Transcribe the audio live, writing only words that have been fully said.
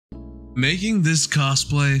Making this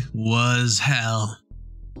cosplay was hell.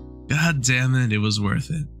 God damn it, it was worth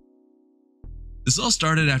it. This all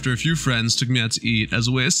started after a few friends took me out to eat as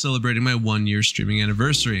a way of celebrating my 1-year streaming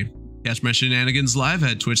anniversary. Catch my shenanigans live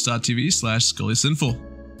at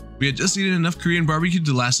twitch.tv/ScullySinful. We had just eaten enough Korean barbecue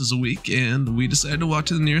to last us a week, and we decided to walk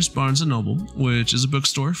to the nearest Barnes & Noble, which is a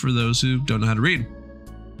bookstore for those who don't know how to read.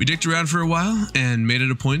 We dicked around for a while and made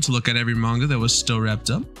it a point to look at every manga that was still wrapped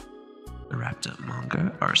up. The wrapped up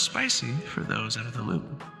manga are spicy for those out of the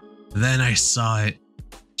loop. Then I saw it.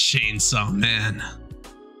 Chainsaw Man.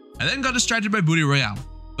 I then got distracted by Booty Royale,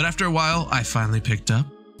 but after a while, I finally picked up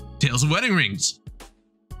Tales of Wedding Rings.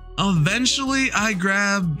 Eventually, I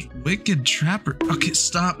grabbed Wicked Trapper. Okay,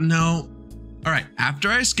 stop, no. Alright, after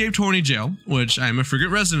I escaped Horny Jail, which I'm a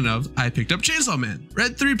frequent resident of, I picked up Chainsaw Man,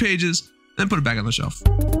 read 3 pages, then put it back on the shelf.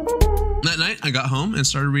 That night, I got home and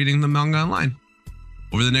started reading the manga online.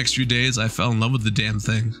 Over the next few days, I fell in love with the damn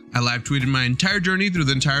thing. I live tweeted my entire journey through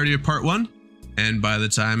the entirety of part 1, and by the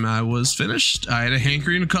time I was finished, I had a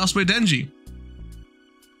hankering to cosplay Denji.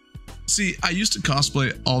 See, I used to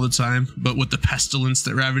cosplay all the time, but with the pestilence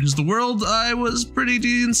that ravages the world, I was pretty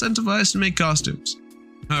de-incentivized to make costumes.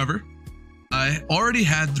 However, I already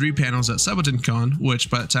had 3 panels at SabatonCon, which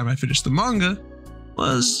by the time I finished the manga,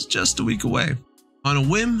 was just a week away. On a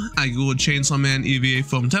whim, I googled Chainsaw Man EVA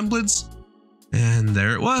foam templates, and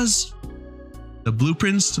there it was. The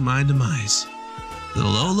blueprints to my demise. The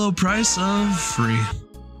low, low price of free.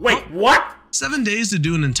 Wait, what? 7 days to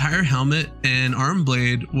do an entire helmet and arm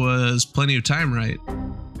blade was plenty of time, right?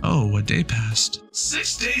 Oh, a day passed.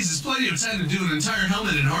 6 days is plenty of time to do an entire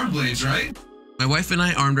helmet and arm blades, right? My wife and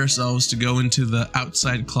I armed ourselves to go into the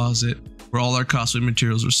outside closet where all our cosplay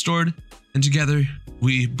materials were stored, and together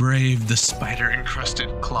we braved the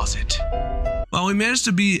spider-encrusted closet. While we managed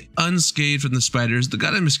to be unscathed from the spiders, the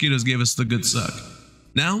goddamn mosquitoes gave us the good suck.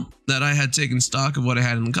 Now that I had taken stock of what I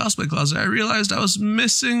had in the cosplay closet, I realized I was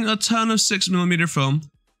missing a ton of 6mm foam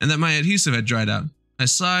and that my adhesive had dried out. I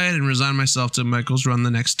sighed and resigned myself to Michael's run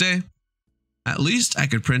the next day. At least I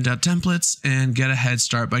could print out templates and get a head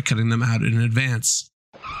start by cutting them out in advance.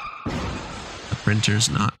 The printer's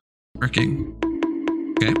not working.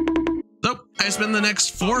 Okay. So I spent the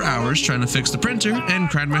next 4 hours trying to fix the printer and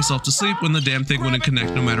cried myself to sleep when the damn thing wouldn't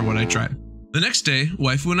connect no matter what I tried. The next day,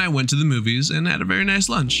 waifu and I went to the movies and had a very nice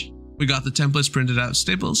lunch. We got the templates printed out at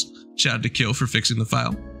Staples, shout out to Kyo for fixing the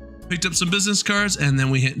file, picked up some business cards, and then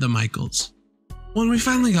we hit the Michaels. When we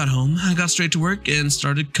finally got home, I got straight to work and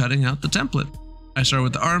started cutting out the template. I started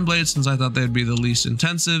with the arm blades since I thought they'd be the least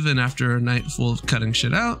intensive, and after a night full of cutting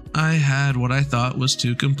shit out, I had what I thought was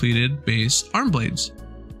 2 completed base arm blades.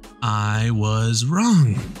 I was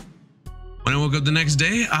wrong. When I woke up the next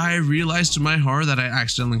day, I realized to my horror that I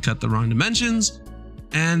accidentally cut the wrong dimensions,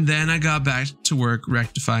 and then I got back to work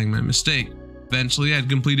rectifying my mistake. Eventually, I had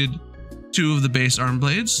completed 2 of the base arm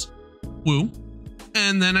blades, woo,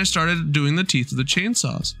 and then I started doing the teeth of the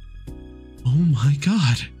chainsaws. Oh my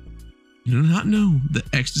god, you do not know the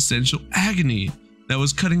existential agony that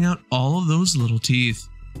was cutting out all of those little teeth.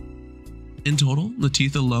 In total, the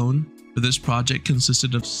teeth alone for this project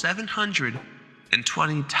consisted of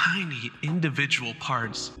 720 tiny individual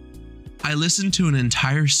parts. I listened to an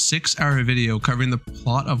entire 6-hour video covering the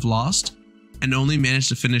plot of Lost and only managed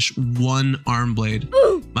to finish 1 arm blade.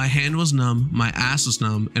 My hand was numb, my ass was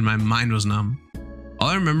numb, and my mind was numb. All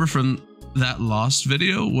I remember from that Lost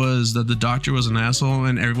video was that the doctor was an asshole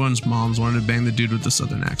and everyone's moms wanted to bang the dude with the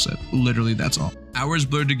southern accent. Literally, that's all. Hours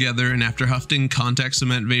blurred together, and after huffing contact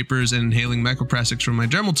cement vapors and inhaling microplastics from my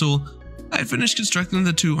Dremel tool, I finished constructing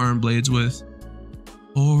the 2 arm blades with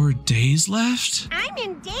 4 days left? I'm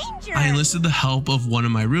in danger! I enlisted the help of one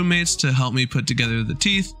of my roommates to help me put together the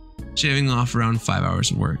teeth, shaving off around 5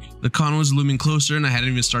 hours of work. The con was looming closer and I hadn't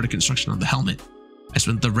even started construction on the helmet. I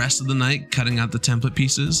spent the rest of the night cutting out the template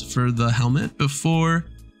pieces for the helmet before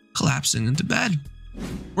collapsing into bed.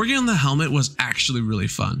 Working on the helmet was actually really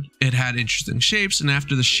fun. It had interesting shapes, and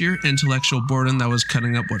after the sheer intellectual boredom that was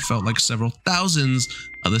cutting up what felt like several thousands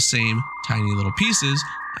of the same tiny little pieces,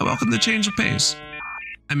 I welcomed the change of pace.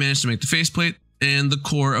 I managed to make the faceplate and the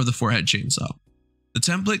core of the forehead chainsaw. The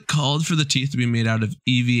template called for the teeth to be made out of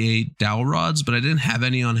EVA dowel rods, but I didn't have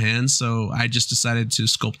any on hand, so I just decided to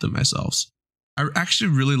sculpt them myself. I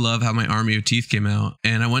actually really love how my army of teeth came out,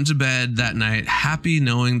 and I went to bed that night happy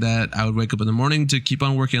knowing that I would wake up in the morning to keep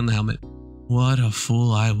on working on the helmet. What a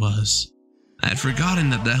fool I was. I had forgotten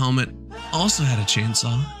that the helmet also had a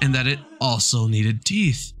chainsaw and that it also needed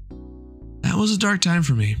teeth. That was a dark time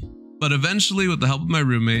for me, but eventually with the help of my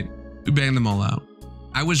roommate, we banged them all out.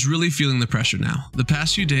 I was really feeling the pressure now. The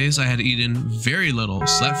past few days I had eaten very little,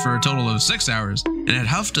 slept for a total of 6 hours, and had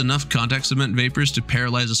huffed enough contact cement vapors to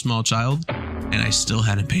paralyze a small child, and I still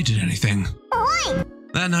hadn't painted anything.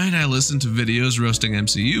 That night I listened to videos roasting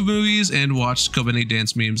MCU movies and watched Kobeni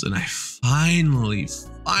dance memes, and I finally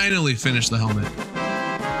finished the helmet.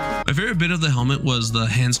 My favorite bit of the helmet was the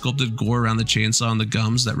hand-sculpted gore around the chainsaw and the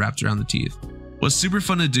gums that wrapped around the teeth. It was super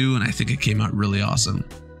fun to do, and I think it came out really awesome.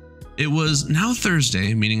 It was now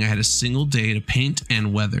Thursday, meaning I had a single day to paint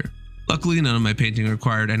and weather. Luckily, none of my painting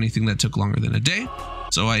required anything that took longer than a day,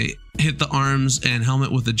 so I hit the arms and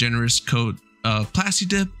helmet with a generous coat of Plasti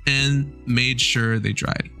Dip and made sure they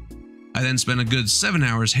dried. I then spent a good 7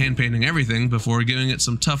 hours hand painting everything before giving it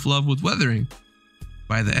some tough love with weathering.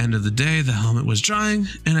 By the end of the day, the helmet was drying,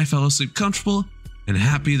 and I fell asleep comfortable and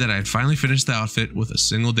happy that I had finally finished the outfit with a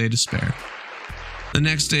single day to spare. The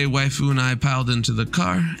next day, waifu and I piled into the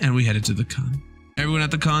car and we headed to the con. Everyone at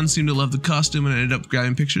the con seemed to love the costume, and I ended up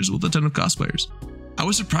grabbing pictures with a ton of cosplayers. I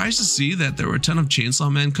was surprised to see that there were a ton of Chainsaw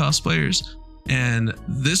Man cosplayers, and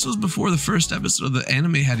this was before the first episode of the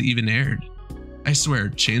anime had even aired. I swear,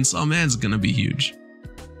 Chainsaw Man's gonna be huge.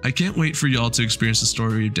 I can't wait for y'all to experience the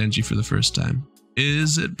story of Denji for the first time.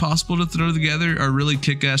 Is it possible to throw together a really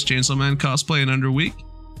kick-ass Chainsaw Man cosplay in under a week?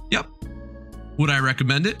 Yep. Would I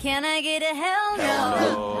recommend it? Can I get a hell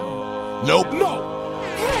no? Nope. No.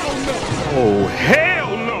 Hell no. Oh,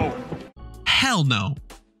 hell no. Hell no.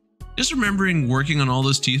 Just remembering working on all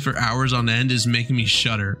those teeth for hours on end is making me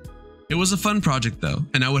shudder. It was a fun project though,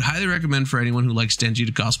 and I would highly recommend for anyone who likes Denji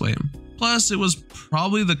to cosplay him. Plus, it was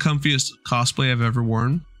probably the comfiest cosplay I've ever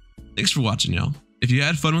worn. Thanks for watching, y'all. If you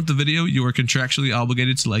had fun with the video, you are contractually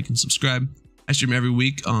obligated to like and subscribe. I stream every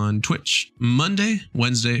week on Twitch, Monday,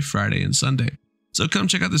 Wednesday, Friday, and Sunday. So come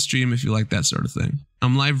check out the stream if you like that sort of thing.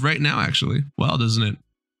 I'm live right now, actually. Wild, isn't it?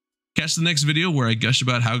 Catch the next video where I gush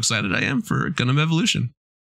about how excited I am for Gundam Evolution.